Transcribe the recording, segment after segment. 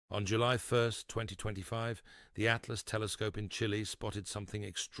On July 1st, 2025, the Atlas telescope in Chile spotted something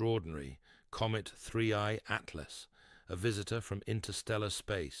extraordinary, Comet 3I Atlas, a visitor from interstellar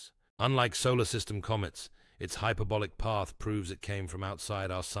space. Unlike solar system comets, its hyperbolic path proves it came from outside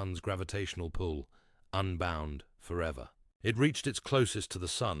our sun's gravitational pull, unbound forever. It reached its closest to the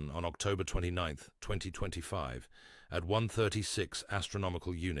sun on October 29th, 2025, at 136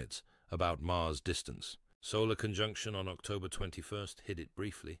 astronomical units, about Mars distance. Solar conjunction on October 21st hid it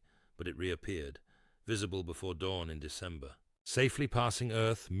briefly, but it reappeared, visible before dawn in December. Safely passing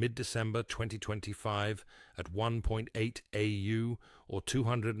Earth mid-December 2025 at 1.8 AU or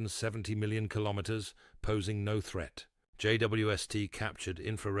 270 million kilometers, posing no threat. JWST captured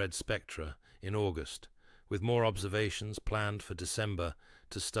infrared spectra in August, with more observations planned for December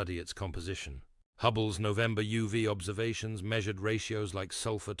to study its composition. Hubble's November UV observations measured ratios like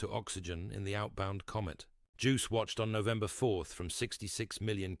sulfur to oxygen in the outbound comet. JWST watched on November 4th from 66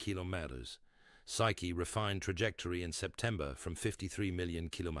 million kilometers. Psyche refined trajectory in September from 53 million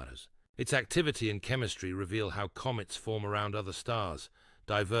kilometers. Its activity and chemistry reveal how comets form around other stars,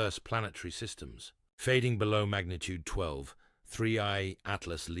 diverse planetary systems. Fading below magnitude 12, 3I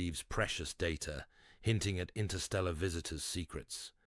Atlas leaves precious data, hinting at interstellar visitors' secrets.